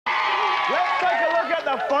Let's take a look at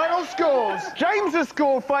the final scores. James has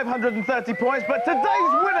scored 530 points, but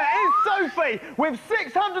today's winner is Sophie with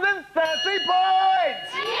 630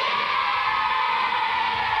 points.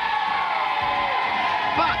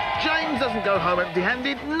 But James doesn't go home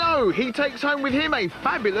empty-handed. No, he takes home with him a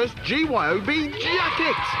fabulous GYOB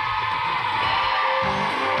jacket.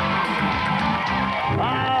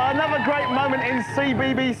 Another great moment in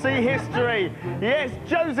CBBC history. Yes,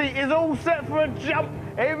 Josie is all set for a jump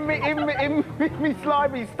in me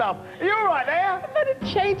slimy stuff. Are you all right there? I've had a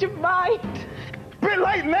change of mind. Bit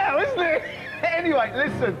late now, isn't it? Anyway,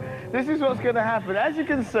 listen, this is what's going to happen. As you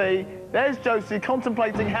can see, there's Josie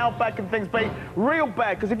contemplating how bad can things be. Real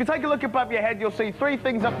bad, because if you take a look above your head, you'll see three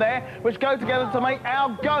things up there which go together to make our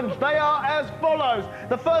gunge. They are as follows.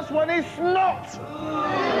 The first one is snot.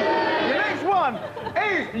 The next one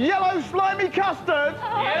is yellow slimy custard.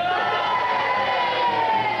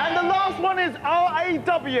 And the last one is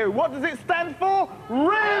RAW. What does it stand for?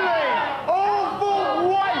 Really awful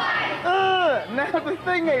waste. Now, the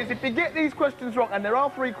thing is, if you get these questions wrong, and there are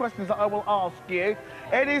three questions that I will ask you,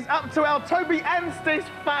 it is up to our Toby Anstis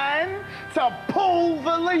fan to pull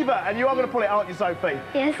the lever. And you are going to pull it, aren't you, Sophie?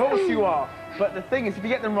 Yes. Of course you are. But the thing is, if you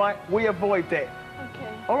get them right, we avoid it.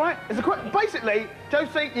 Okay. All right? Basically,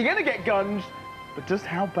 Josie, you're going to get gunged, but just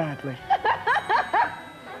how badly?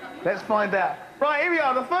 Let's find out. Right, here we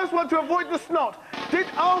are. The first one to avoid the snot. Did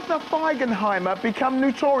Arthur Feigenheimer become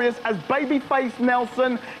notorious as Babyface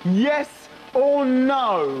Nelson? Yes or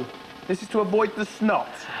no? This is to avoid the snot.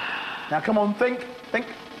 Now, come on, think.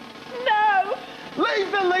 No.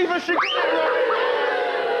 Leave the lever, she got it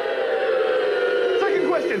right. Second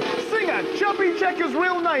question. Singer Chubby Checker's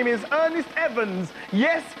real name is Ernest Evans.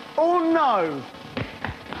 Yes or no?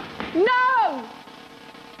 No.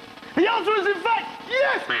 The answer is, in fact,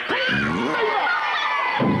 yes!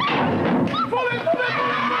 Pull it!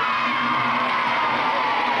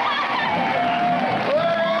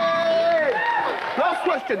 Last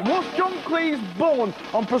question. Was John Cleese born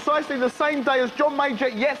on precisely the same day as John Major,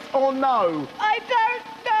 yes or no? I don't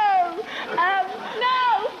know.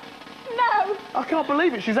 No. I can't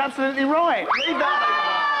believe it. She's absolutely right. Leave that.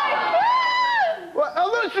 Well,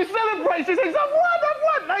 oh, look, she celebrates. She says, I've won.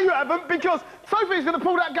 No, you haven't, because Sophie's going to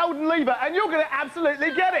pull that golden lever and you're going to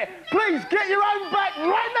absolutely get it. Please, get your own back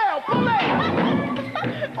right now. Pull it.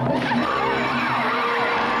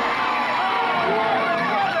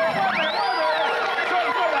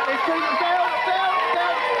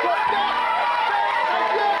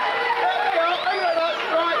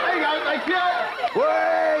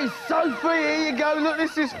 Way, Sophie, here you go. Look,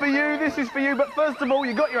 this is for you. But first of all,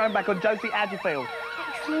 you got your own back on, Josie. How do you feel?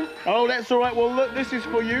 Excellent. Oh, that's all right. Well, look, this is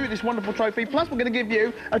for you, this wonderful trophy. Plus, we're going to give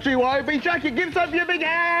you a GYOB jacket. Give Sophie a big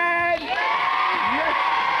hand. Yes.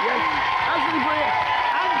 Absolutely brilliant.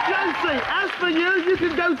 And Josie, as for you, you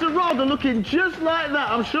can go to RADA looking just like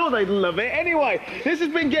that. I'm sure they'd love it. Anyway, this has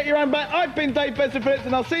been Get Your Own Back. I've been Dave Besser-Phillips,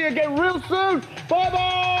 and I'll see you again real soon. Bye-bye.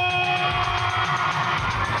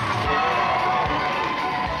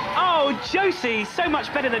 Oh, Josie, so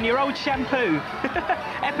much better than your old shampoo.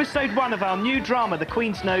 Episode 1 of our new drama, The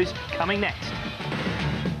Queen's Nose, coming next.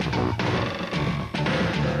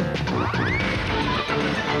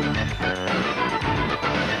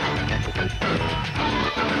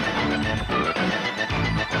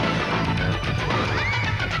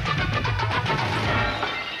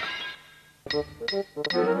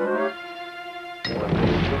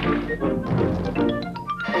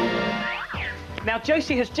 Now,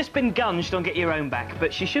 Josie has just been gunged on Get Your Own Back,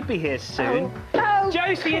 but she should be here soon. Oh,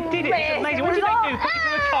 Josie, you did it. It's amazing. What did they do? Put you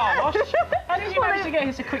through a car wash? How did you manage to get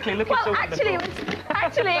here so quickly? Looking so wonderful.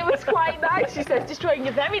 Actually, it was quite nice. She says, destroying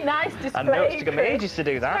a very nice display. I know, it took me ages to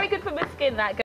do that. It's very good for my skin, that.